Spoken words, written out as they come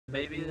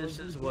Maybe this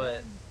is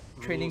what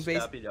Training rules base.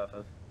 copied off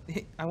of.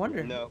 I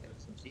wonder. No,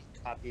 she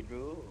copied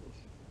rules.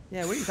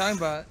 Yeah, what are you talking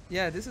about?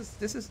 Yeah, this is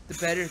the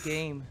better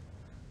game.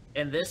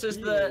 And this is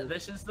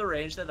the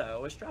range that I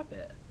always drop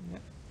at. Yeah.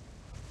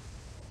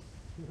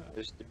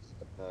 There's three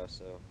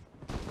so.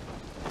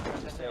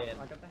 Just saying,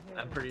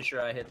 I'm pretty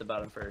sure I hit the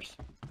bottom first.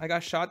 I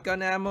got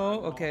shotgun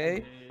ammo.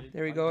 Okay,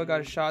 there we go. I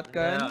got a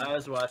shotgun. No, I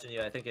was watching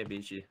you. I think I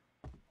beat you.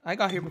 I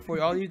got here before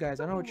all you guys.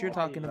 I don't know what you're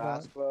talking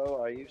about.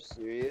 Roscoe, are you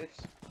serious?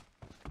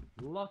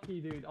 Lucky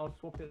dude, I'll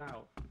swap it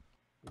out.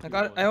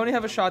 I only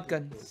have a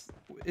shotgun.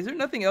 Is there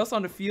nothing else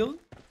on the field?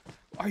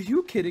 Are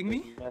you kidding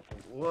me?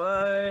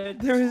 What?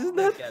 There is There's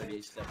nothing. gotta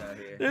be stuff out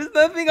here. There's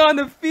nothing on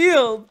the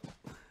field.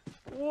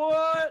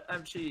 What?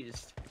 I'm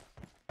cheesed.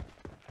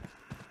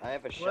 I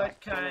have a shotgun.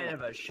 What kind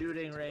of a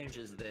shooting range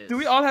is this? Do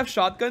we all have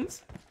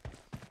shotguns?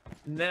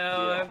 No,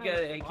 Yeah. I've got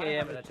an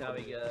AKM and a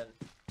Tommy gun.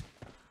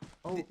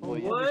 Oh,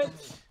 What?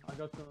 I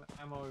got some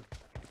ammo.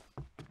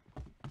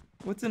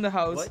 What's in the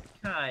house? What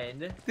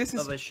kind This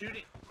is of a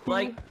shooting...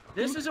 Like,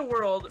 this is a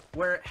world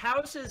where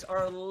houses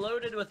are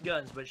loaded with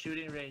guns, but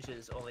shooting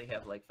ranges only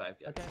have like 5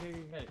 guns.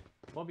 Okay.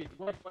 Bobby,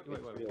 wait.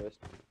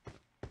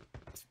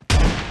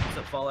 What's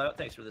up, Fallout?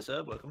 Thanks for the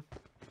sub. Welcome.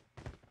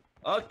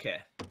 Okay.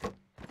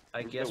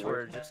 I guess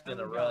we're just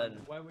gonna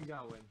run. Where are we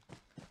going?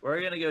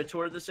 We're gonna go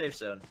toward the safe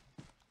zone.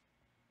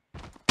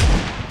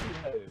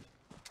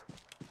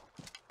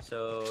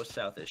 So,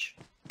 southish.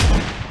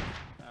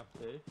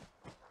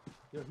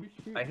 Yo, who's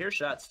shooting? I hear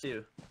shots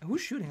too.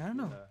 Who's shooting? I don't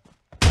know.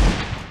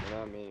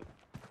 Not me.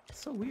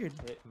 It's so weird.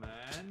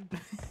 Hitman.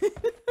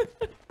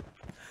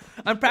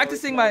 I'm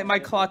practicing my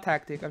claw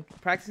tactic. I'm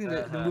practicing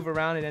to move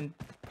around and then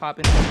pop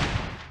in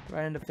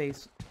right in the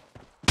face.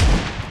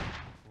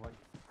 Like,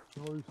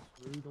 so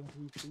smooth on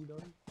PC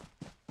though.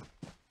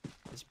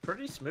 It's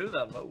pretty smooth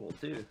on mobile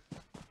too.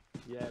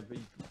 Yeah, but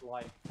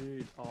like,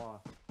 dude,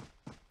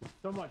 it's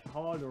so much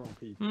harder on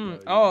PC. Hmm. Though.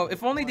 Oh,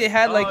 if only they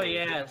had like. Oh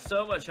yeah,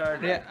 so much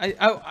harder. Yeah,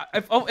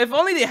 if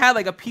only they had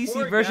like a PC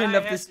Poor version guy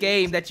of has this to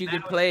game use that you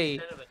could mouse play.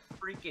 instead of a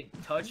freaking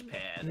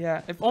touchpad.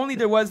 Yeah, if only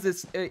there was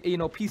this,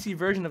 PC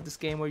version of this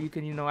game where you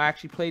can,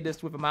 actually play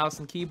this with a mouse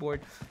and keyboard.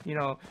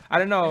 I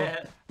don't know.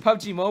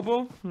 PUBG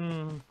Mobile?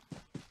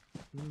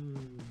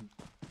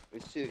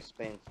 It's too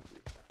expensive.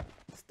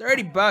 It's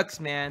 $30,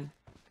 man.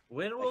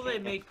 When will they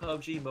make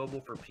PUBG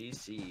Mobile for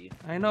PC?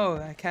 I know,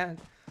 I can't.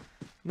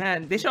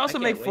 Man, they should also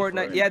I make can't wait for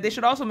Fortnite. it. Yeah, they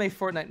should also make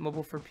Fortnite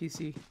Mobile for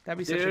PC. That'd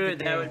be such a good Dude,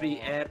 that game. would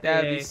be epic.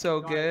 That'd be so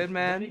Guys, good, When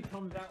man. it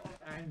comes out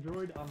on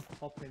Android, I'm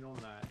hopping on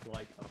that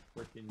like a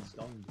freaking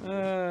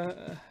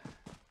dungeon.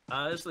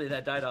 Honestly,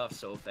 that died off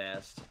so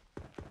fast.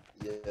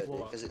 Yeah,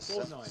 What, because it's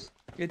Fortnite?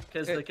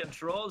 Because the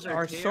controls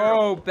are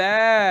terrible. so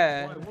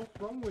bad. Why, what's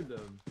wrong with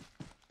them?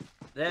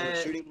 the That,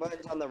 shooting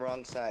button's on the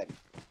wrong side.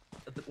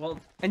 well,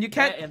 And you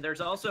can't. and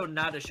there's also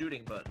not a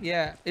shooting button.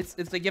 Yeah, it's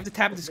like you have to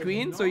tap the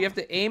screen, so you have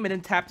to aim and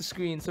then tap the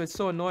screen, so it's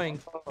so annoying.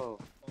 Oh,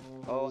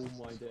 Oh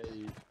my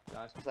days.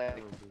 That's like-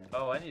 terrible.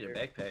 Oh, I need a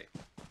backpack.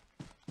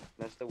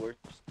 that's the worst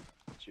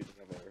shooting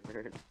I've ever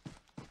heard.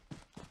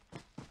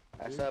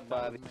 I Dude, saw that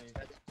Bobby was me.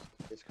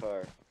 this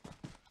car.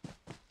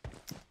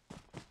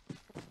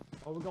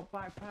 Oh, we got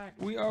backpack.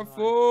 We are Nice.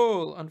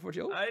 full,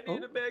 unfortunately. I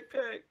need a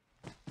backpack.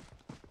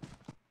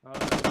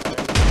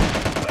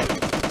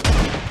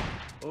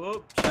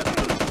 Oh, shut up.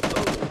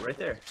 Oh, right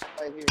there.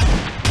 Right here.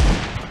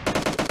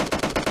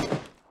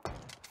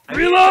 I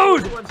mean,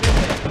 Reload! this one's in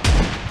there.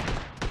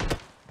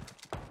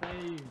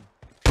 Same.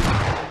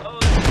 Oh,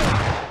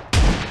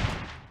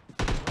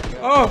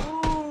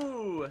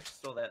 Oh, ooh,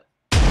 stole that.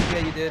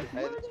 yeah, you did.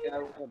 Hey, this guy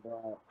with a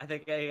bra. I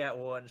think I got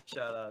one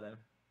shot on him.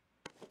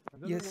 I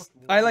don't know Yes, what's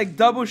I wrong like with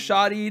double you.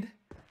 shottied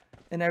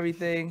and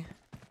everything.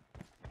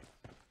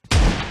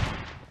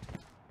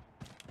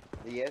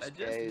 The I S just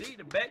guys. need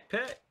a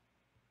backpack.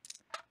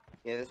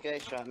 Yeah, this guy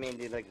shot me and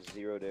did like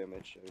 0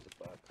 damage. It was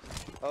a bot.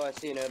 Oh, I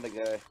see another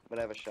guy, but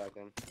I have a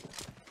shotgun.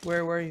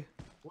 Where were you?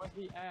 Where's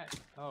he at?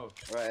 Oh.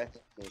 Right.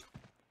 I think.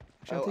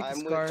 Should I Oh, take I'm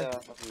the with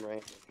scar?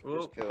 Ranger. Whoop.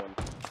 Just kill him.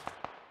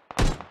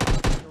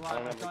 Right, don't I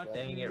have a can't gun.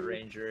 Dang it, do-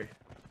 Ranger.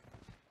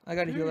 I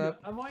gotta heal Dude,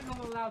 up. am I not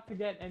allowed to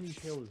get any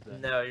kills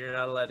then? No, you're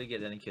not allowed to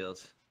get any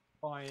kills.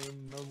 Fine,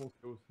 no more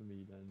kills for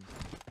me then.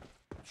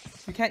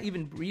 You can't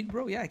even read,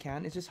 bro? Yeah, I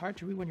can. It's just hard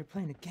to read when you're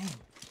playing a game.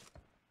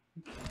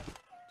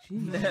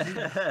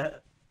 Jeez.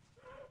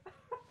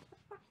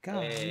 God.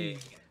 Dang.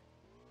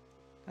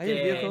 Are you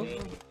a vehicle?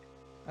 Dang.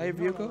 Are you a You're not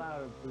vehicle?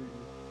 allowed, please.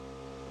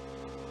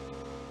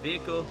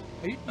 Vehicle.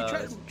 Are you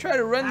Uh, try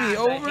to run me I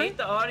over? hate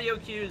the audio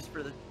cues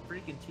for the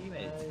freaking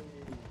teammates. Hey.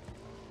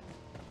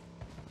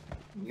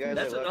 You guys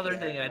That's are lucky another I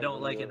thing I have don't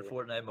a like in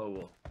reload. Fortnite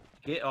Mobile.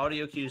 Get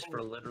audio cues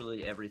for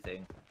literally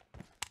everything.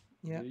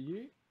 Yeah. Do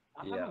you?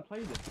 I Yeah. haven't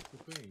played it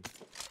for free.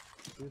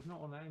 It's not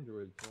on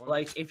Android. So I-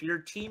 Like, if your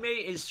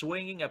teammate is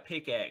swinging a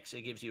pickaxe,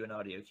 it gives you an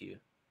audio cue.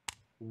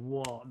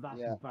 What? That's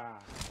Yeah.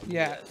 bad.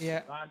 Yeah, Yes. yeah.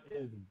 That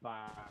is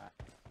bad.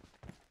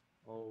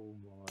 Oh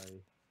my.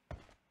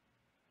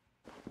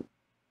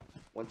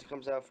 Once it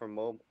comes out for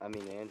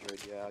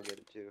Android, yeah, I'll get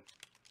it too.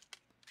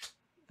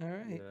 All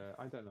right. Yeah,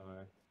 I don't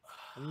know.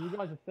 I mean,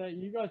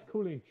 you guys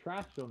calling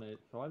trash on it,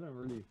 so I don't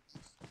really.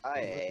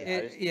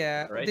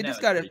 Yeah, Right they now just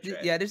it's gotta, pretty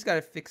trash. yeah, they just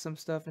gotta fix some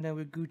stuff, and then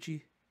we're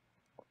Gucci.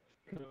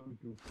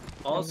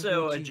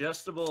 Also, Gucci.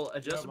 adjustable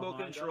behind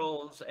us?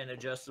 controls and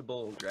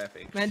adjustable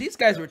graphics. Man, these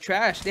guys were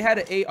trash. They had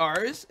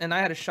ARs, and I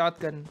had a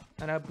shotgun,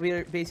 and I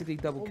basically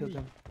double killed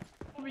them.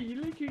 Bobby,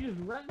 you literally just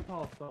ran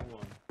past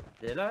someone.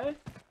 Did I?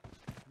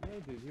 Yeah,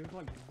 dude, he was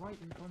like right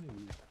in front of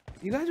you.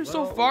 You guys are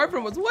so Well, far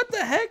from us. What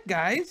the heck,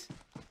 guys?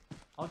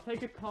 I'll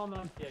take a car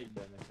 98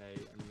 then, okay,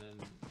 and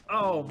then.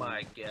 Oh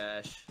my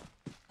gosh.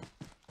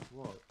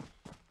 What?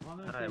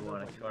 I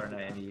want a car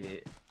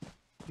 98.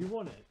 You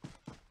want it?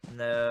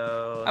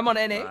 No. I'm on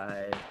NA.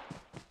 Fine.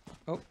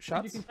 Oh, You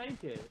shots. can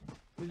take it.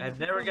 I've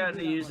never gotten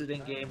to use it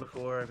in game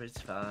before, but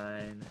it's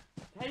fine.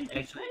 Take it,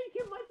 Actually- take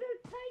it, my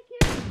dude,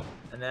 take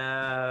it!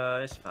 No,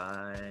 it's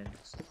fine.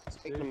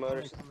 Take the Dude,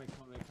 motors. come here.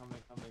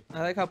 I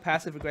like how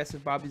passive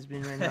aggressive Bobby's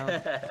being right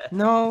now.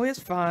 No, it's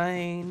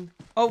fine.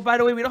 Oh, by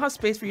the way, we don't have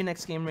space for your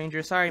next game,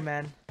 Ranger. Sorry,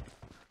 man.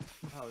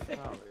 Oh,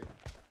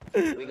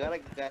 sorry. We gotta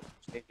get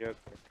J Joker.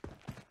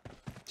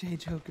 J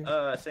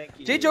Joker. Thank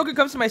you. J Joker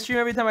comes to my stream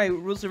every time I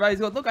rule survive.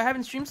 He's like, look, I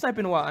haven't stream sniped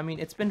in a while. I mean,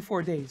 it's been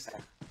 4 days.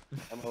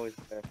 I'm always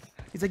there.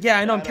 He's like, yeah,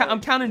 I know. Shadow I'm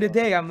counting the is-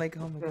 day. I'm like,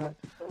 oh my god.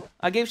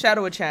 I gave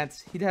Shadow a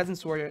chance. He hasn't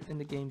scored in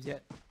the games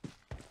yet.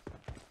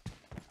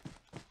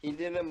 He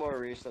did it more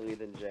recently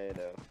than Jay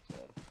though. So.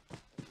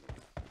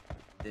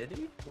 Did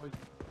he?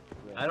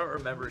 Yeah. I don't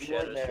remember He Shadow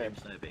wasn't there. stream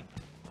sniping.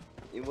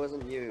 It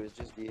wasn't you. It was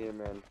just you,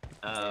 man.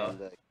 Oh.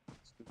 And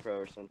Pro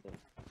or something.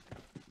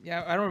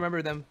 Yeah, I don't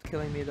remember them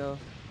killing me though.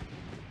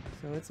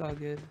 So it's all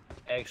good.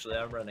 Actually,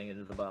 I'm running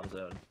into the bomb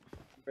zone.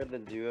 For the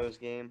duos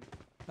game.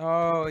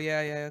 Oh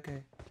yeah, yeah,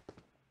 okay.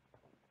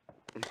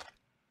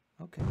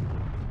 Okay.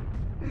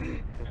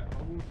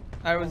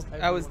 I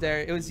was there.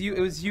 It was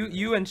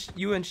you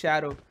and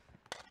Shadow.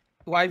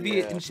 YV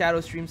Yeah. and Shadow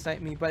stream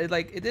sniped me, but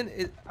it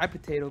didn't. I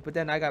potato, but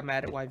then I got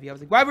mad at YV. I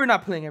was like, why we're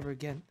not playing ever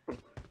again?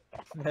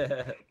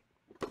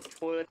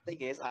 Well, the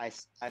thing is, I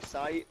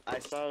saw you. I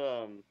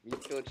saw you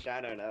killed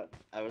Shadow, and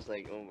I was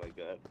like, oh my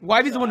god.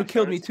 YV's the one who I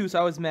killed me first- too, so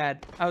I was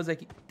mad. I was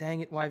like,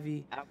 dang it,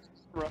 YV. I was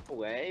run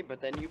away,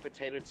 but then you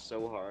potatoed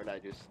so hard, I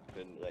just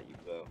couldn't let you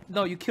go.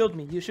 No, you killed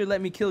me. You should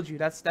let me kill you.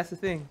 That's the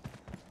thing.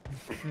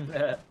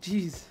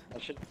 Jeez. I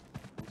should.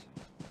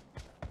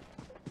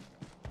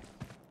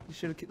 You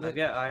should have. I've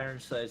got iron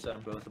sights on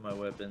both of my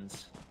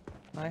weapons.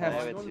 I I have.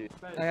 have it too.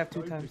 I have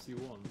 2 times. If you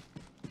want.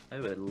 I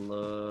would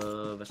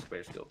love a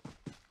square scope.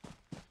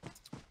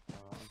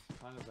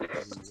 Kind of like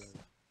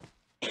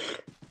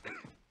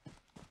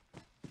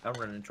I'm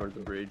running toward the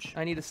bridge.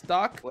 I need a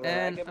stock, Well,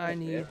 and get I my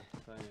need.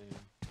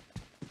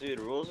 Dude,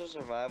 Rules of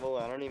Survival.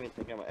 I don't even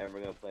think I'm ever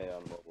gonna play it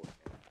on mobile.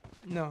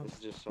 No. This is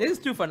just. So This is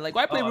too fun. Like,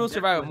 why play Oh, I'm Rule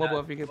Survival definitely mobile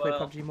not- if you can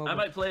well, play PUBG mobile? I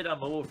might play it on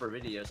mobile for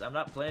videos. I'm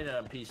not playing it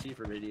on PC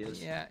for videos.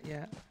 Yeah,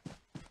 yeah.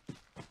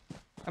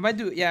 I might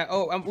do. Yeah.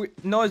 Oh,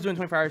 Noah's doing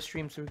 24-hour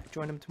stream, so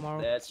join him tomorrow.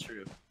 That's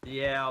true.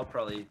 Yeah, I'll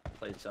probably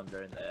play some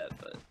during that,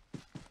 but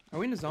Are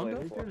we in the zone Wait,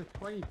 though? He's doing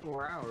a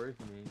 24-hour,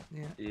 isn't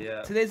he? Yeah.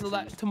 yeah. Today's the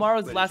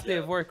tomorrow's the last day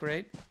of work,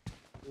 right?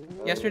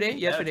 Oh, Yesterday?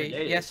 Yeah, Yesterday.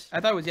 today Yes. is. I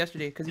thought it was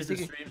yesterday because Because he's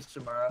the taking. streams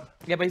tomorrow.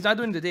 Yeah, but he's not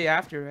doing the day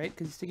after, right?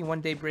 Because he's taking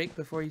 1 day break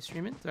before he's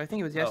streaming. So I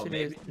think it was Oh,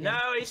 yesterday. maybe. Yeah.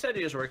 No, he said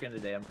he was working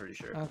today. I'm pretty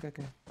sure. Okay,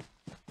 okay.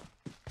 You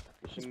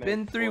should It's make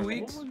been 3 4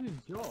 weeks. What was his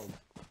job?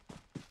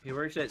 He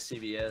works at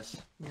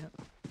CVS.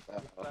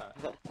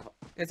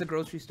 It's a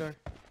grocery store.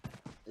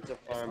 It's a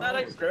It's farm. not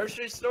a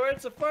grocery store.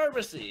 It's a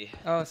pharmacy.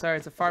 Oh, sorry,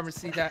 it's a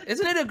pharmacy. That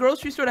isn't it a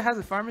grocery store that has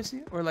a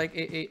pharmacy or like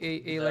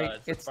a No,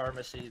 like it's a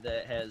pharmacy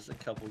that has a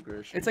couple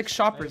groceries. it's like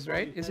shoppers, Hey,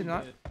 right? Bobby, Is it take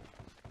not?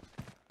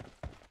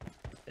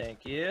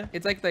 Thank you.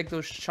 It's like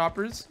those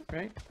shoppers,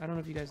 right? I don't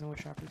know if you guys know what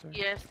shoppers are.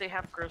 Yes, they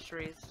have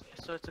groceries,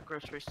 so it's a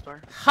grocery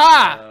store.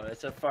 Ha! No,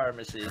 it's a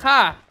pharmacy.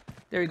 Ha!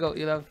 There you go,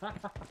 you love.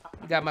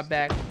 You got my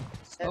back. It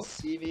says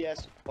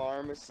CVS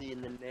pharmacy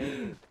in the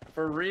name.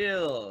 For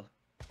real.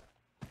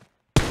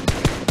 They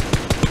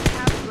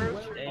have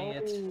grocery. Dang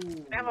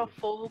it. They have a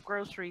full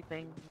grocery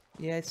thing.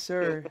 Yes,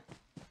 sir.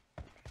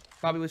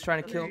 Bobby was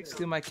trying to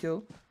steal my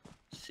kill.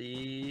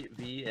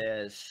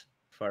 CVS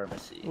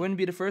pharmacy. It wouldn't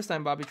be the first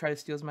time Bobby tried to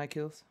steal my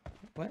kills.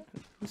 What?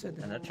 Who said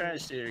I'm that? not trying to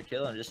steal your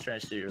kill. I'm just trying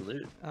to steal your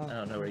loot. Oh, I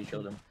don't know where you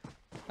killed him.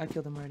 I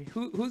killed him already.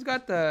 Who's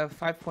got the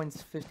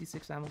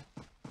 5.56 ammo?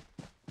 Oh,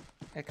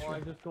 Extra. I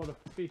just got a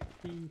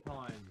 15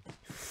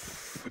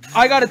 times.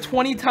 I got a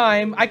 20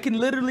 time. I can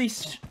literally.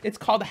 It's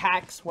called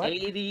hacks. What?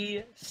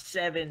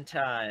 87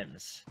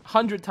 times.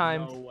 100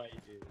 times. No way,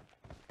 dude.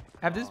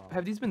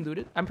 Have these been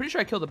looted? I'm pretty sure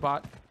I killed a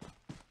bot.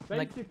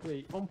 Like-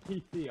 Basically, on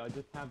PC, I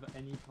just have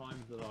any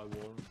times that I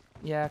want.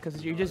 Yeah,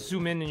 because you just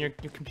zoom in your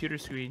computer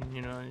screen,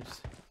 you know. And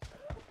just...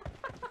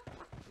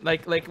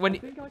 like when. I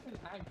think I can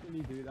actually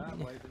do that.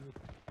 Wait, let me...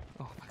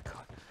 Oh my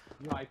god.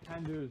 Yeah, I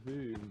can do a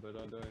zoom, but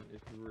I don't.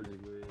 It's really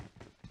weird.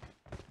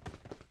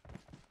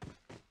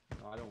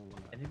 I don't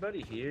want that.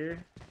 Anybody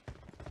here?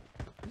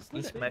 Just look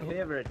It's at- my oh.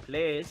 favorite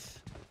place.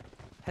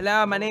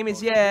 Hello, my name is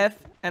Jeff,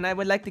 and I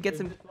would like to get Is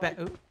some. this like-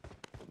 Oh.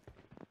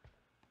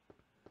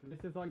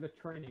 This is like the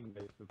training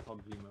base for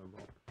PUBG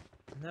Mobile.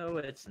 No,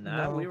 it's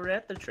not. No. We were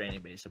at the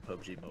training base of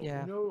PUBG Mobile.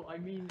 Yeah. No, I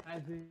mean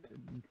as in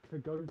to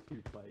go to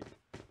place.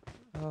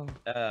 Oh,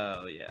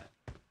 Oh, yeah.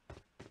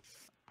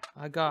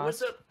 I got.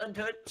 What's up,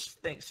 Untouched?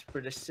 Thanks for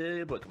the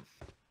sub. Welcome.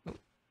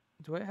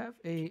 Do I have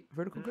a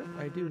vertical grip?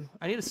 I do.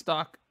 I need a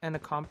stock and a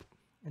comp,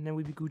 and then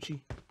we'd be Gucci.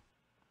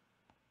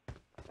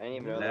 I didn't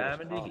even know there was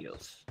Lavender comps.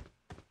 heels.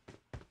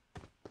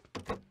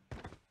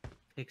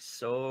 Takes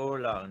so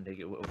long to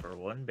get over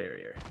one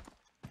barrier.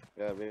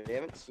 Yeah, we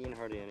haven't seen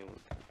hardly anyone.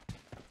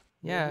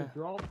 Yeah. There's a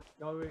drop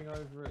going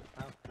over at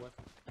southwest.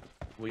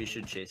 We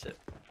should chase it.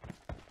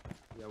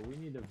 Yeah, we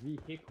need a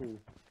vehicle.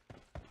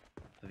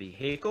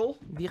 Vehicle?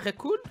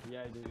 Vehicle?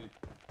 Yeah, dude.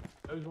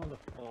 Those ones are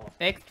fast.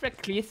 Extra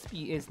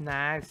crispy is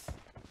nice.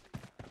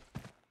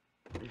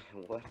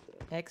 What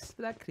the?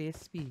 Extra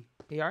crispy.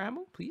 AR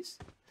ammo, please?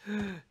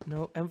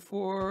 No,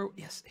 M4.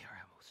 Yes, AR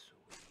ammo.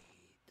 Sweet.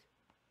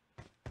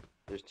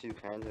 There's two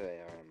kinds of AR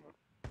ammo.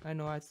 I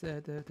know, I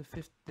said the I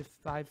can't see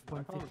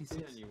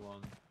 5.56.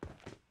 anyone.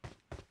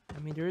 I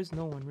mean, there is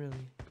no one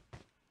really.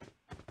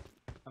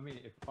 I mean,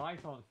 if I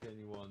can't see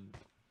anyone,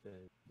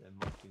 there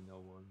must be no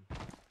one.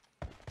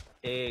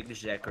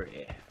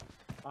 Exactly.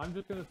 I'm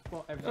just gonna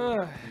spot everyone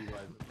Ugh. for you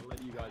guys. I'll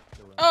let you guys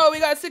kill them. Oh, we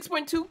got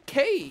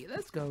 6.2k.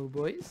 Let's go,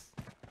 boys.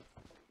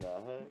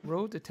 Uh-huh.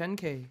 Road to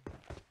 10k.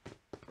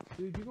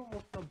 Dude, you got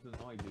more subs than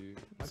I do.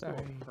 I Sorry.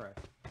 got impressed.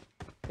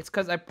 It's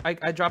because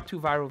I dropped 2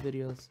 viral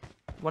videos.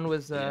 One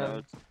was Yeah,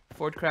 it's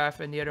Fordcraft,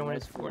 and the other one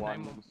is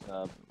Fortnite.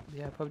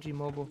 Yeah, PUBG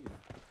Mobile.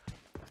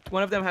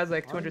 One of them has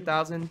like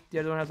 200,000. The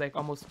other one has like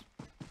almost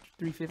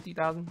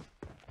 350,000.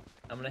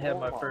 I'm gonna have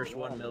my first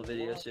 1 mil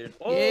video soon.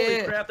 Holy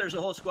Yeah. crap, there's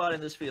a whole squad in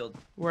this field.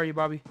 Where are you,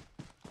 Bobby?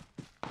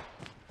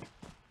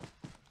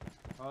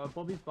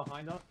 Bobby's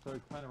behind us, so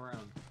turn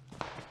around.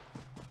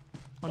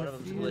 One On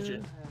of the them's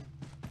field. glitching.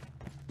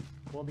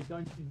 Bobby,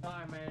 don't you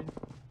die, man.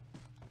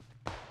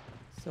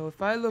 So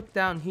if I look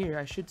down here,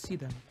 I should see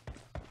them.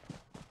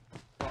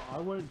 But I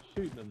won't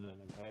shoot them then,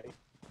 okay?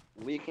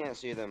 We can't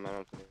see them, I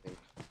don't think.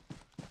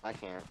 I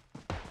can't.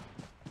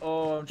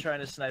 Oh, I'm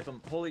trying to snipe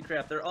them. Holy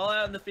crap, they're all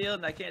out in the field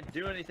and I can't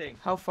do anything.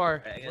 How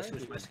far? Alright, I gotta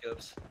switch my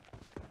scopes.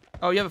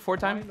 Oh, you have a 4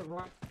 time? Behind the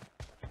right.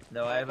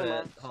 No, I have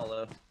a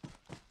hollow.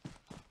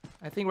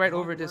 I think right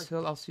Behind over the this right.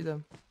 hill, I'll see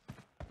them.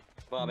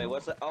 Bobby,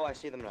 what's that? Oh, I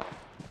see them now.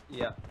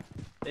 Yeah.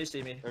 They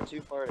see me. They're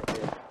too far to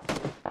hit.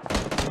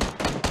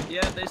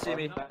 Yeah, they see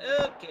me. no.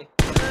 Okay.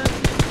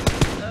 Okay.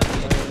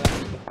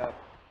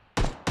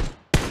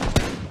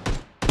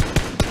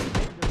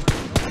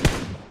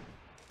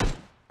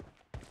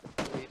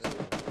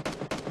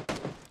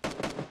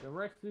 The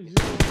rest is yours.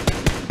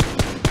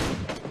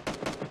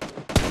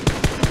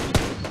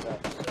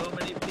 So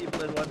many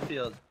people in one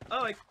field.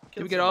 Oh, I killed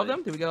Did we get all of somebody.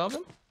 them? Did we get all of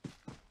them?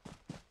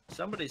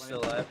 Somebody's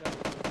still alive. Yeah,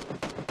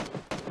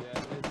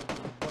 there's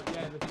one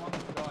guy. If you guys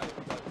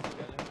can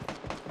get him.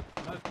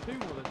 No, there's two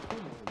more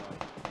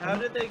guys. How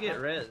did they get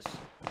res?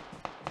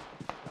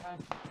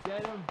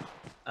 Get him.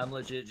 I'm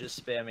legit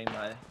just spamming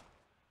my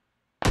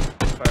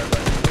fire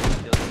button.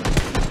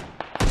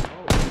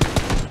 Oh,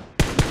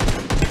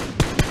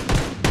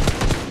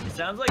 It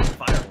sounds like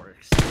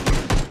fireworks.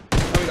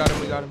 Oh, we got him.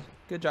 We got him.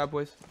 Good job,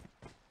 boys.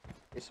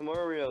 It's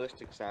more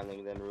realistic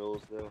sounding than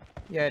rules, though.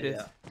 Yeah, it is.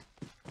 Yeah.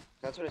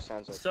 That's what it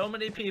sounds like. So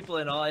many people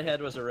and all I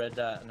had was a red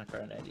dot and a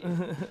car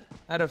 98.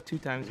 Out of 2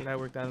 times, and I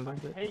worked out a little I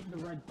bit. hate the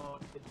red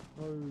dot. It's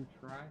so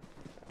trash.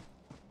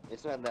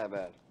 It's not that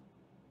bad.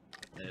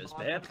 It was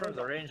bad for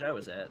the range I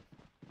was at.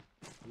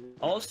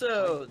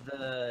 Also,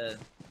 the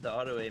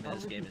auto aim in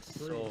this game is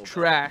so bad.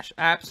 Trash.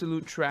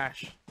 Absolute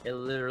trash. It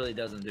literally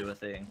doesn't do a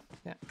thing.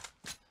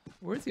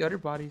 Where's the other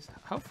bodies?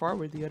 How far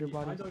were the other I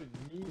bodies? don't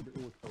need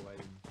auto aim.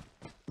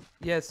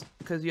 Yes,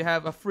 because you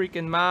have a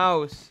freaking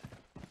mouse.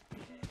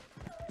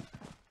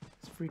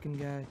 This freaking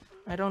guy.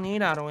 I don't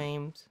need auto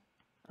aims.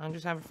 I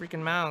just have a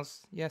freaking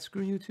mouse. Yeah,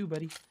 screw you too,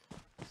 buddy.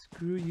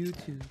 Screw you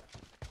too.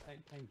 Thank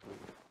you.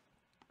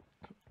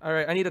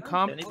 Alright, I need a If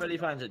comp. anybody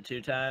finds it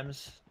 2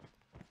 times,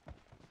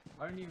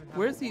 I don't even have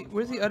Where's a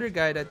the other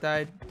guy that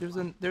died?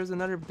 There's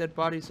another dead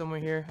body somewhere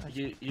here.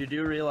 you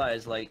do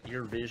realize like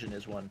your vision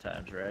is 1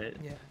 times, right?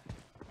 Yeah.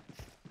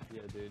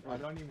 Yeah, dude. I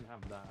don't even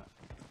have that.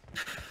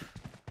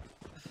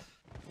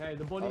 Okay,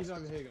 the body's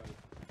over here, guys.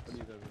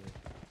 Body's over here.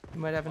 You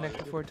might have an Oh,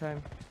 extra yeah. 4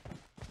 time.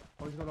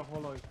 Oh, he's got a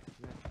hollow.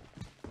 Yeah.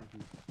 Thank you.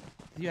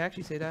 Did you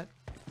actually say that?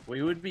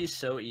 We would be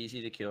so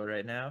easy to kill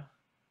right now.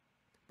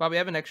 Bobby, I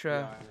have an extra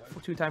Yeah, I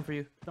know. 2 time for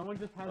you. Someone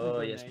just has Oh,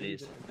 a yes, grenade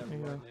please. and There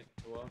you right go.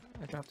 next to us.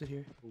 I dropped it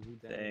here. Oh, we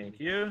dead. Thank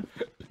you.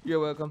 You're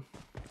welcome.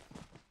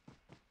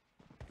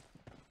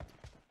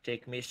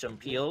 Take me some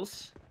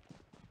peels.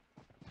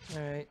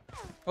 Alright.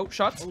 Oh,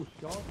 shots? Oh,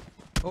 shot.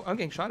 Oh, I'm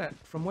getting shot at.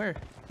 From where?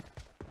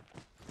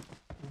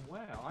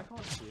 Where? I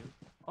can't see him.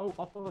 Oh,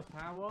 up on the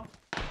tower.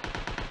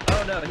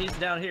 Oh no, he's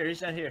down here.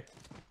 He's down here.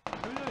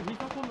 No, he's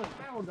up on the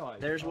tower, guys.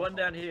 There's one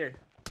down here.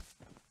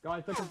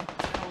 Guys, look at the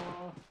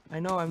tower. I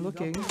know, I'm He's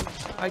looking. up on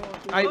the I tower,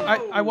 I, dude. I,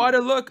 I want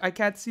to look. I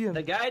can't see him.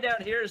 The guy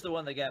down here is the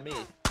one that got me.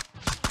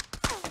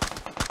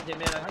 Hey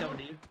man, I'm coming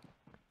to you.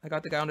 I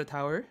got the guy on the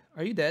tower.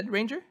 Are you dead,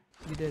 Ranger?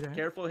 You did, right?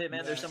 Careful,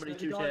 Hitman. There's somebody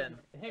 210.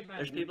 Hitman,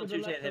 There's people to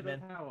the 210, left of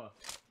Hitman. the tower.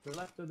 The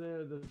left of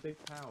the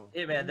big tower.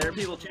 Hitman, there are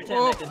people 210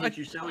 Oh, that can hit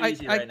you so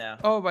easy right now.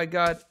 Oh my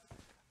god.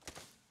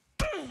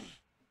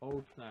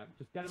 Oh snap!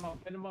 Just get him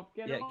up, get him up,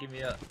 get Yeah, him up. give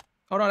me up.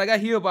 Hold on, I got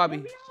heal, Bobby.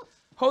 Get me up.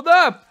 Hold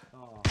up!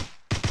 Oh.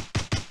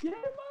 Get him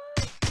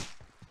up!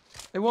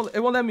 It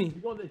won't let me.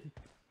 You got this.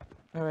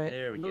 Alright.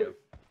 There we go. Look.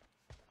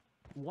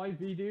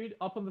 YV dude,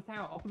 up on the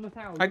tower, up on the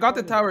tower. I got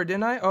the tower,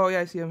 didn't I? Oh yeah,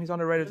 I see him. He's on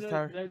the right of the No,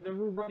 tower. they're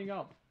all running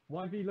up.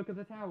 YV, look at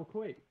the tower,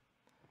 quick.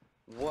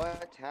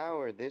 What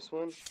tower? This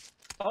one?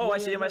 Oh, I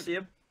Yeah, see him. I look. see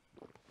him.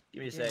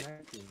 Give me a sec.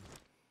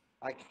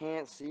 I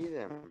can't see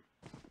them.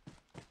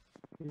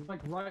 He's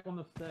like right on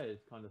the stairs,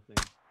 kind of thing.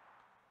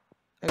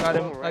 I got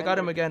him. Oh, I got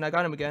him right. again. I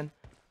got him again.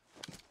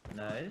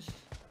 Nice.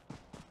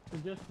 So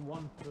just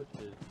one pushes.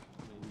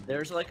 maybe.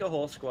 There's like a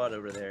whole squad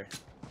over there.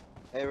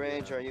 Hey,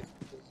 Range, are you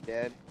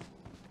dead?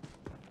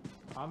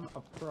 I'm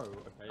a pro,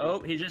 okay? Oh,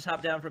 he just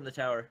hopped down from the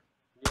tower.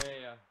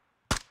 Yeah.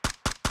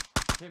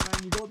 Hey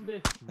man, you got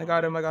this. I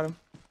got him. I got him.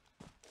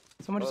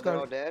 Someone Oh, just they're got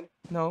all dead?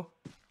 No.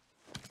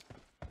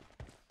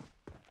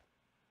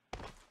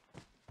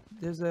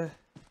 There's a.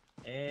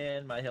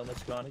 And my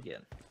helmet's gone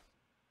again.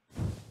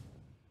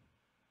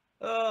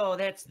 Oh,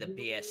 that's the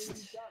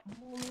best.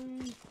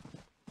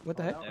 What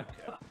the heck? Okay.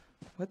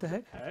 What the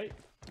heck? Hey,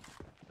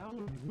 that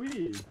was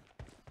weird.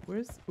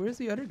 Where's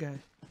the other guy?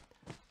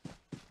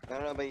 I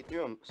don't know, but you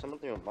threw him. Someone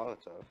threw a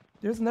Molotov.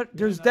 There's that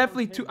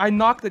definitely was two. him. I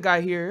knocked the guy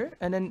here,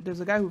 and then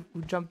there's a guy who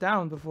jumped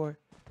down before.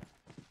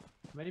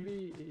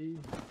 Maybe he's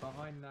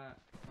behind that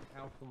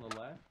house on the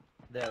left.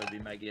 That would be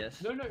my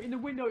guess. No, in the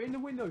window, in the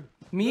window.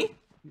 Me?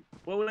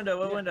 What window?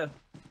 What Yeah. window?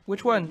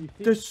 Which You one?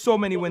 see- There's so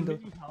many you got the windows.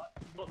 mini hut,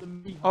 you got the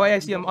mini Oh, hut, yeah, I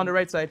you see him got on the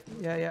right side.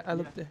 Yeah, I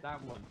looked there.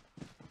 That one.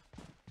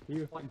 He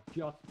was like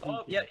just. Oh,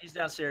 peeking. yeah, he's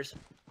downstairs.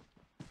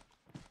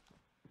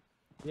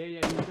 Yeah,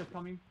 he's just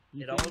coming.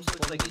 You It see almost him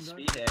looks on like the he's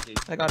window? speed hacking.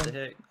 I got What him. the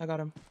heck? I got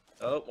him.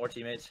 Oh, more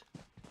teammates.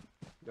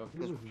 Yo, he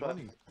This was truck.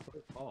 running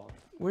so fast.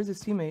 Where's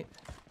his teammate?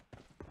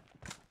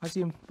 I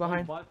see him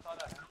behind. Oh, by the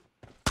side of the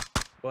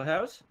house. What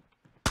house?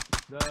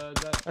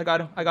 I got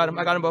him. I got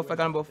them both. I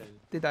got them both.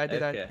 They died. They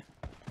died. Okay.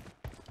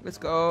 Let's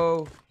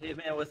go.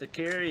 Hitman with a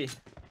carry.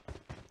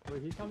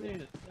 Wait, he's coming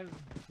in at 7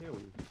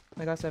 kills.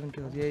 I got 7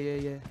 kills.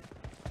 Yeah.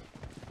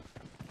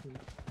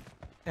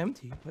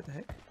 Empty? What the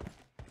heck?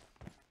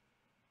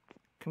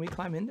 Can we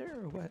climb in there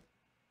or what?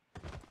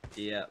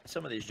 Yeah,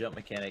 some of these jump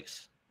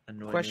mechanics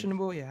annoy me.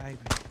 Questionable? Yeah, I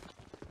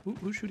agree.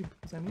 Who's shooting?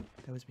 Was that me?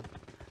 That was me.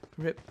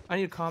 Rip. I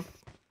need a comp.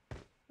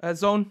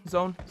 Zone.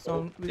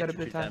 Oh, We got a hit you bit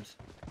of 2 time. times.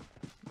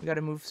 We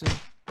gotta move soon.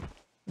 Are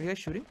you guys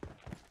shooting?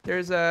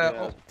 There's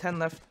Yeah. 10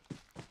 left.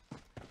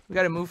 We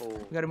gotta move. Oh.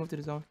 We gotta move to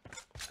the zone.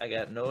 I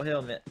got no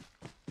helmet.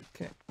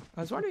 Okay.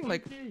 I was wondering,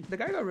 like, the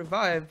guy got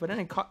revived, but then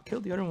he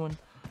killed the other one.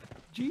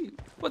 Gee.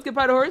 What's good,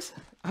 Pydo Horse?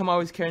 I'm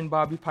always carrying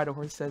Bobby. Pydo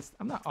Horse says,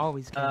 I'm not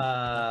always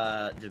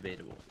carrying.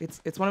 Debatable.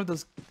 It's one of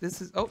those.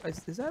 This is. Oh,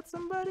 is that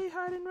somebody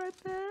hiding right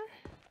there?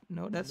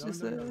 No, that's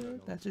just No.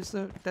 that's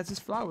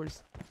just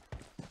flowers.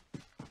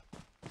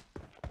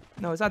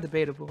 No, it's not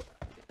debatable.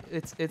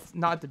 It's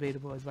not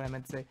debatable is what I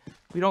meant to say.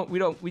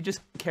 We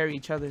just carry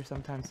each other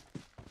sometimes.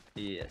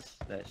 Yes,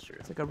 that's true.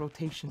 It's like a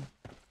rotation.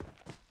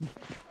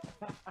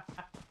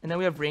 And then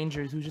we have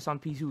rangers who's just on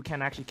PC who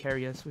can't actually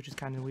carry us, which is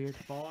kind of weird.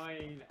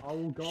 Fine,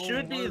 I'll go.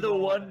 Should be the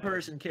one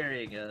person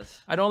carrying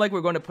us. I don't like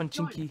we're going to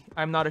Punchinki.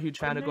 I'm not a huge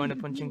fan of going to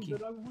Punchinki.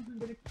 But I wasn't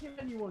gonna kill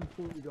anyone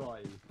for you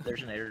guys.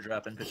 There's an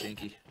airdrop in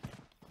Pachinki.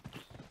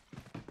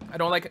 I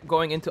don't like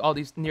going into all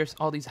these near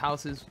all these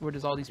houses where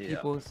there's all these Yeah.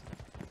 people.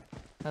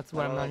 That's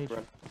what I'm not.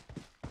 Run.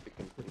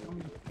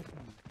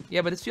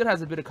 Yeah, but this field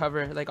has a bit of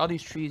cover. Like all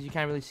these trees, you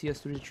can't really see us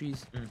through the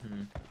trees.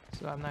 Mm-hmm.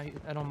 So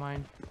I don't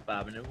mind.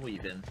 Bobbing and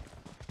weaving.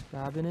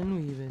 Bobbing and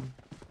weaving.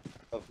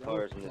 Of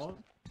cars in this.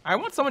 I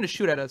want someone to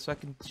shoot at us so I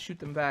can shoot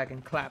them back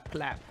and clap.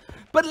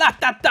 But la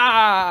ta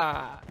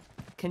ta!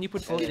 Can you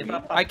put full Hey, screen?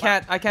 pop,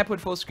 pop, I can't put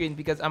full screen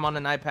because I'm on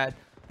an iPad.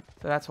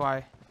 So that's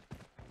why.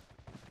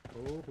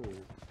 Oh.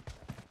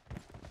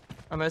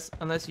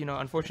 Unless you know,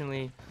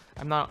 unfortunately,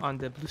 I'm not on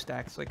the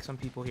BlueStacks like some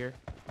people here.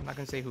 I'm not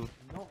gonna say who.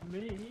 Not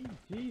me.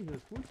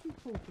 Jesus, what you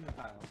talking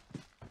about?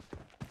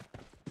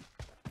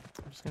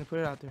 I'm just gonna put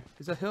it out there.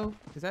 Is that hill?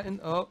 Is that in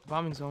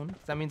bombing zone?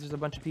 That means there's a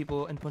bunch of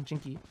people in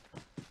Punchinki.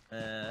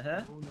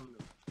 Uh-huh. Oh no.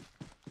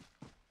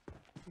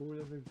 Oh,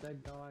 there's a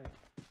dead guy.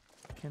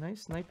 Can I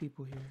snipe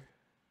people here?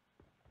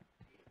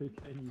 Can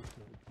you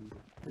snipe people?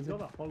 Is He's it-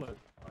 on a hollow.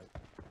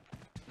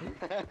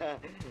 Right.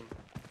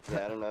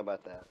 Yeah, I don't know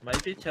about that.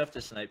 Might be tough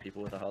to snipe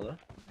people with a hollow.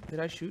 Did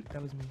I shoot?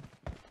 That was me.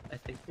 I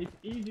think. It's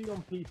easy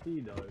on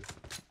PC though.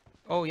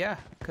 Oh yeah,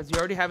 because you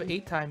already have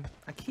 8 time.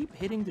 I keep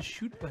hitting the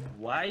shoot button.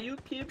 Why you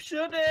keep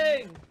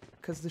shooting?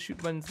 Because the shoot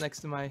button's next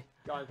to my...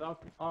 Guys, I'll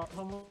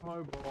come on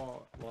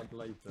mobile like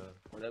later.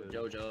 What up,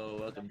 Jojo?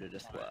 Welcome to the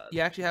squad.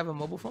 You actually have a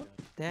mobile phone?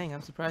 Dang,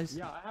 I'm surprised.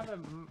 Yeah, I have a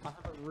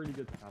really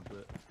good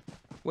tablet.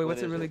 Wait, What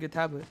what's a is really it? good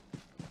tablet?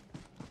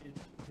 It's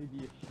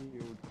Hideous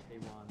Shield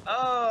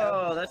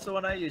Oh, that's the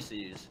one I used to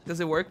use. Does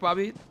it work,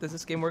 Bobby? Does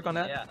this game work on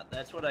that? Yeah,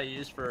 that's what I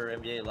used for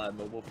NBA Live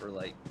Mobile for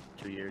like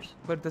 2 years.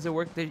 But does it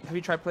work? Have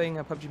you tried playing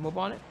PUBG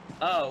Mobile on it?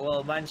 Oh,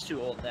 well, mine's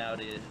too old now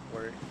to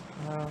work.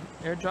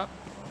 Airdrop?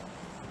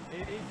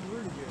 It's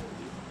really good.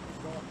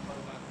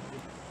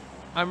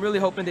 I'm really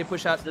hoping they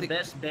push out It's the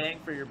best bang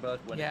for your buck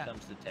when it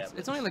comes to tablets.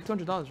 It's only like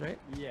 $200, right?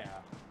 Yeah.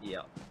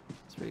 Yeah.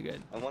 It's pretty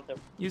good. I want the.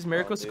 Use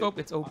Miracle Scope,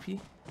 it's OP.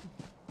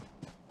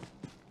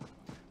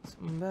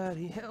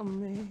 Somebody help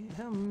me,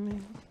 help me.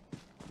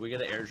 We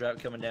got an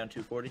airdrop coming down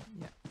 240.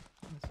 Yeah.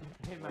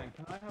 Hey man,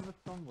 can I have a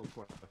song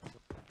request? What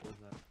was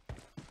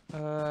that?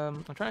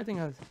 I'm trying to think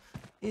of.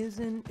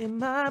 Isn't in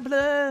my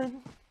blood.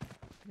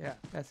 Yeah,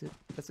 that's it.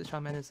 That's the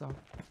Shawn Mendes song.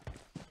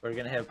 We're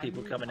gonna have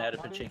people coming out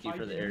of Pachinki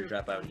for the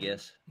airdrop, I would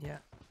guess. Yeah.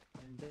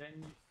 And then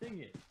you sing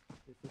it.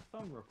 It's a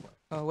song request.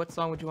 What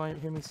song would you want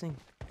to hear me sing?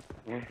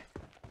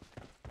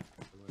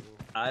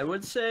 I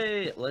would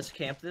say let's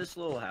camp this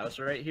little house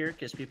right here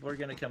because people are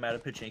gonna come out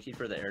of Pachinki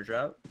for the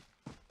airdrop.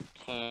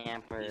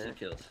 Camper. Easy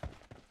kills.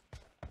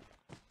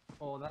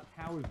 Oh, that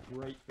cow is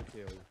great for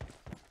kills.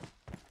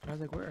 I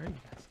was like, where are you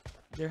guys?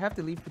 They have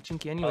to leave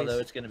Pachinki anyways.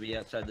 Although it's gonna be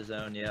outside the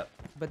zone, yep.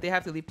 But they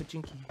have to leave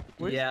Pachinki.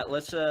 Yeah,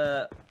 let's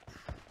try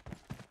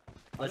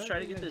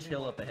to get this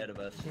hill up ahead of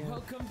us. Yeah.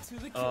 Welcome to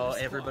the Oh,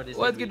 everybody's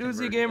What's gonna be good,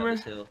 Uzi converging on gamer?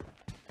 this hill.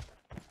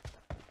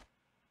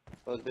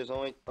 Oh, there's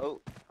only.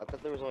 Oh, I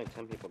thought there was only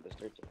 10 people. There's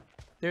 13.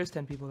 There's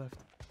 10 people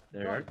left.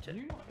 There are Did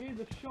you not hear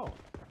the shot?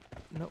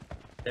 Nope.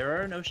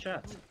 There are no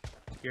shots.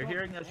 You're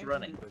hearing us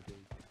running.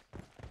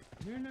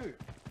 No.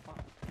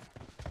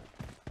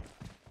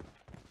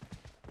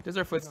 There's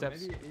our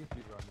footsteps. Maybe it is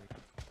you running.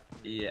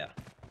 Yeah.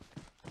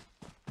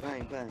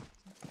 Bang, bang.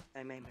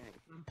 Bang, bang, bang.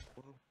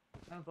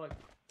 Sounds like.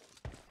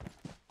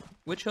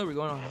 Which hill are we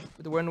going on?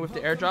 The one with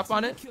the airdrop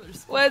on it?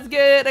 Let's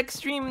get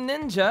Extreme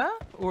Ninja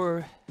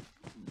or.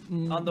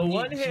 On the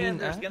one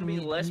hand, there's gonna be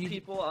less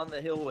people on the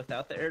hill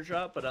without the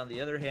airdrop, but on the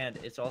other hand,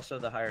 it's also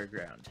the higher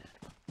ground.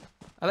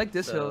 I like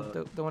this hill,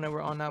 the one that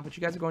we're on now, but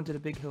you guys are going to the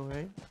big hill,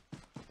 right?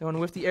 The one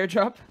with the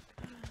airdrop?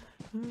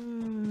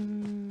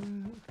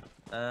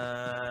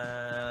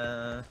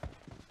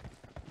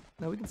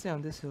 No, we can stay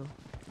on this hill.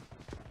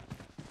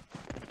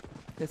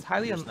 It's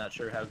highly I'm just not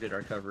sure how good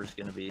our cover is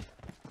gonna be.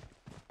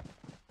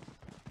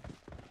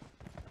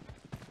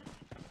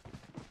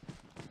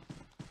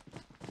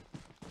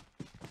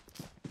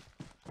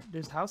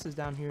 There's houses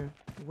down here.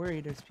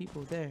 Worried there's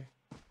people there.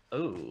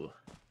 Oh.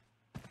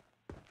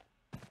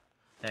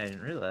 I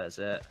didn't realize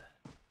that.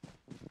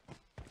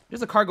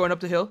 There's a car going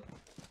up the hill.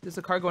 There's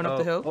a car going up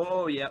the hill.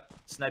 Oh, yep.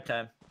 Snipe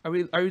time. Are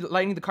we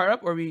lighting the car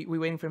up, or are we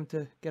waiting for him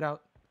to get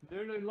out?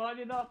 No, light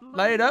it up.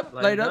 Light it up.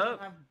 Light it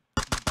up.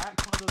 That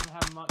car doesn't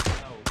have much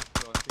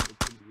health, so I think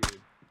it's gonna be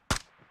good.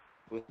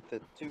 With the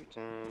 2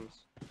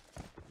 times.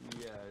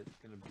 Yeah, it's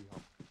gonna be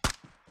hot.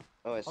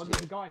 Oh, I see. Oh,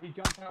 there's a guy. He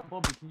jumped out,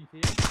 Bobby. Can you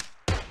see him?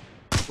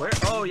 Where?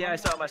 Oh, yeah, I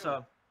saw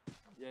him.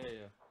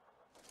 Yeah.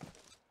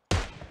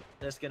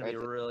 That's gonna be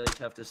really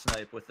tough to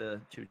snipe with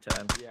the 2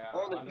 times. Yeah.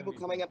 Oh, there's people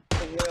coming up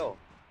the hill.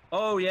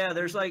 Oh, yeah,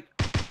 there's like...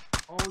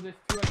 Oh, there's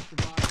 2 extra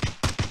guys.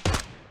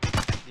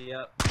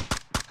 Yep.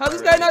 How's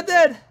this guy not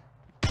dead?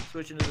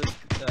 Switching to this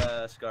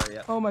Scar,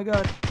 yep. Oh my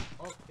god.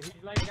 Oh, he's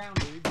laying down,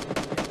 dude.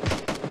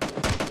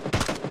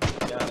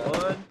 Got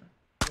one.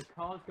 The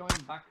car's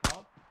going back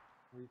up.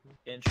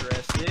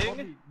 Interesting.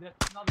 Bobby, there's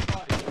another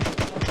guy.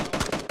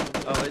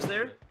 Oh, is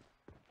there?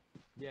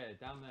 Yeah,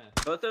 down there.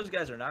 Both those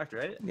guys are knocked,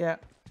 right? Yeah.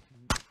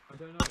 I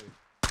don't know.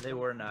 They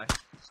were knocked.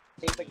 I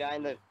think the guy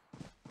in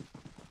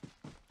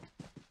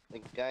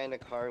the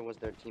car was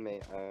their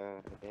teammate,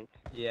 I think.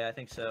 Yeah, I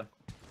think so.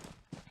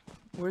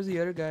 Where's the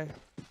other guy?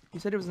 You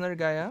said there was another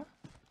guy, huh?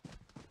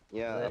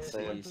 Yeah, Let's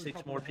that's see.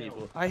 6 more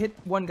people. I hit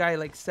one guy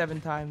like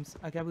 7 times.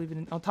 I can't believe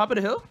it. On top of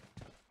the hill?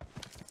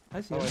 I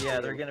see him. Oh, yeah,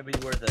 they're gonna be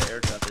where the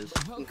airdrop is.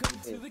 Welcome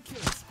to the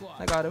kill squad.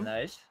 I got him.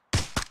 Nice.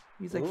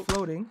 He's like Oop.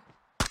 floating.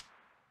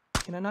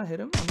 Can I not hit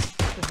him?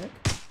 What the heck?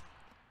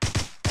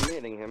 I'm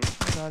hitting him.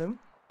 I got him.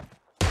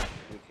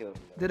 You killed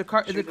him. Did the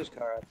car? Shoot this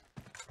car up.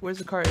 Where's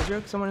the car? Is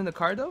there someone in the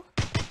car though?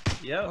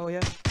 Yep. Oh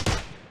yeah.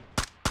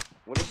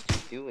 What is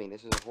he doing?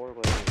 This is a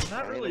horrible idea.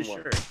 Not really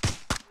sure.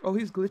 Oh,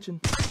 he's glitching.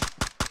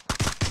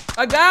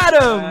 I got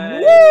him!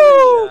 Nice.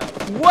 Woo!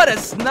 What a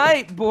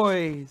snipe,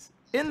 boys!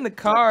 In the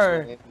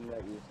car.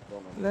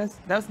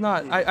 That's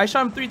not. I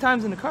shot him 3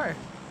 times in the car.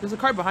 There's a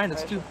car behind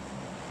us too,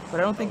 but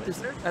I don't think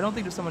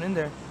there's someone in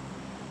there.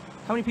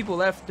 How many people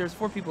left? There's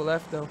 4 people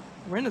left though.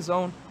 We're in the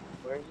zone.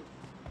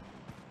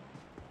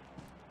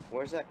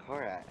 Where's that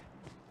car at?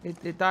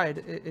 It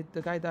died.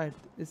 The guy died.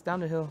 It's down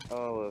the hill.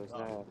 Oh, it was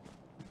that.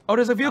 Oh,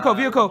 there's a vehicle.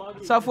 Buggy.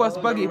 Southwest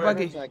Oh, buggy. the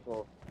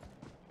motorcycle.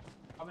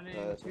 Coming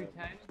in, that's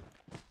 210.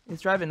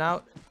 It's driving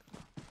out.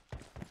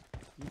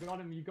 You got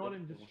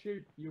him, just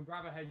shoot. You'll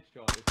grab a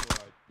headshot, it's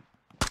alright.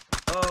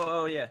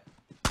 Oh, yeah.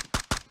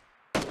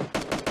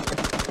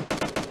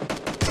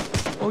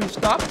 Oh, you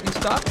stopped?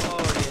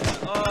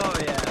 Oh,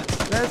 yeah.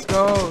 Let's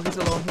go. He's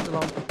alone.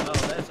 Oh,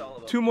 that's all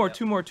of them. 2 more. Yep.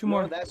 2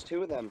 more. No, that's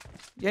 2 of them.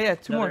 Yeah,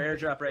 2 more. Another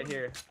airdrop right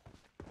here.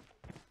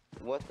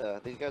 What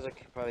the? These guys are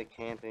probably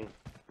camping.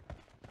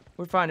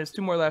 We're fine. There's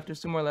 2 more left.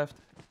 There's 2 more left.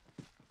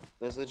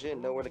 There's legit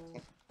nowhere to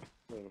camp.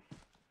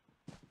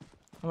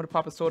 I'm gonna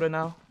pop a soda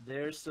now.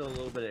 There's still a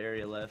little bit of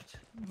area left.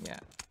 Yeah.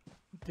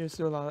 There's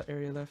still a lot of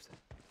area left.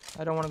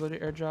 I don't want to go to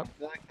airdrop. I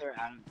feel like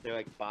they're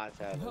like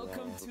bots out of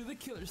Welcome to the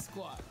killer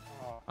squad.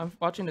 I'm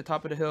watching the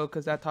top of the hill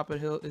because that top of the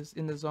hill is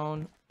in the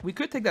zone. We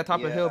could take that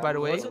top of the hill, by the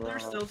way. Wasn't there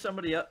still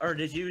somebody up? Or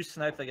did you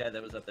snipe the guy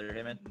that was up there,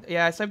 Hitman?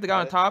 Yeah, I sniped the guy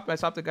on top. I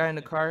stopped the guy in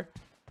the car.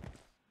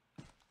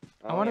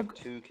 I wanna have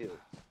 2 kills.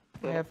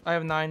 I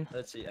have 9.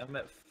 Let's see, I'm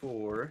at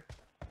 4.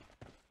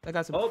 I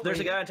got some. Oh, there's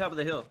a guy on top of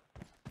the hill.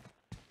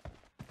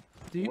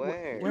 Do you,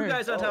 Where? 2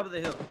 guys on top of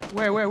the hill.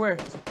 Where?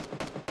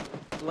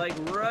 Like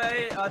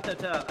right at the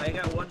top. I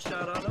got 1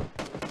 shot on him.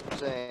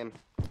 Same.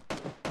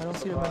 I don't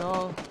see them at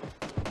all.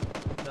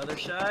 Another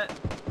shot.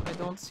 I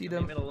don't see I'm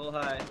them. aiming a little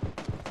high.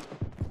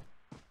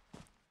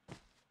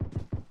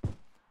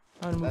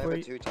 I'm gonna I move have where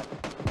a 2 times.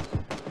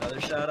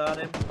 Another shot on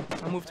him.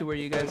 I'll move to where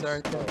you guys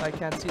are because I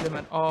can't see them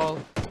at all.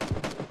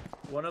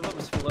 One of them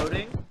is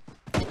floating.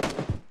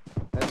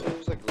 That's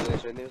just a glitch. I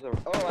think there's a.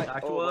 Oh,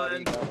 Knocked wow, one.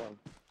 you got one.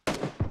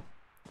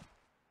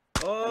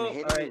 Oh,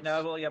 hitting alright, these. now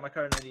I've only got my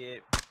car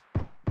 98.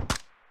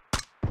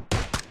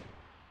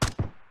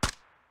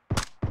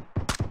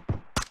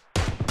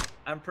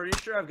 I'm pretty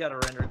sure I've got a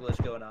render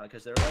glitch going on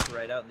because they're like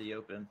right out in the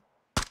open.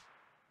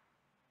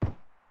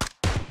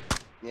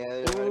 Yeah,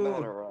 there's right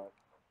behind a rock.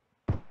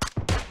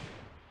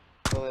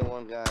 Only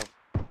one guy.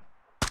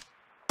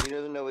 He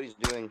doesn't know what he's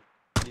doing.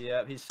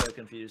 Yeah, he's so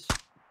confused.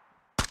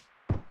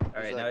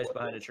 Alright, now he's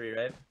behind a tree,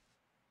 right?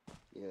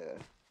 Yeah.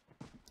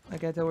 I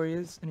can't tell where he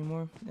is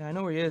anymore. Yeah, I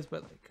know where he is,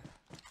 but like.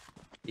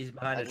 He's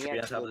behind I a tree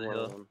can't on top of the kill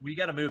one of hill. them. We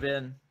gotta move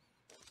in.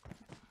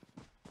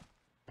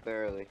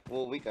 Barely.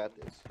 Well, we got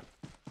this.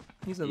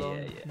 He's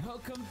alone. Yeah.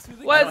 Welcome to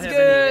the I What's don't have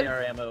good? any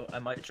AR ammo. I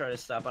might try to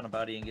stop on a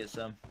body and get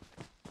some.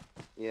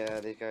 Yeah,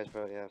 these guys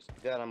probably have.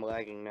 God, I'm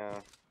lagging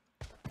now.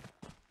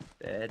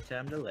 Bad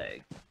time to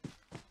lag.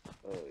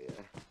 Oh yeah.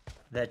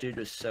 That dude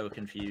was so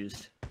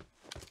confused.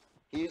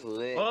 He's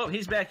lit. Oh,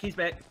 he's back. He's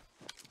back.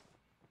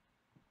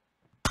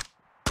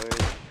 Where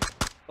is-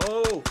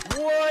 Oh,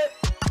 what?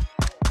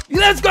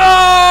 Let's go!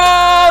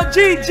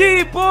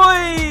 GG,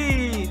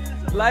 boy!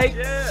 Like,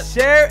 Yeah.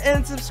 share,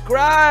 and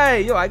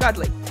subscribe. Yo, I got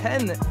like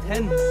 10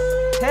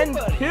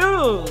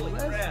 kills. Holy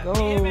Let's crap. go.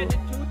 He did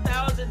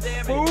 2,000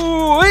 damage.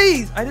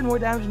 Please! I did more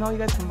damage than all you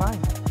guys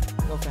combined.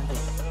 Go,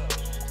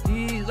 fantastic.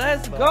 Jeez,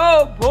 let's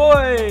go,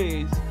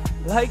 boys!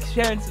 Like,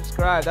 share, and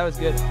subscribe. That was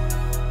good.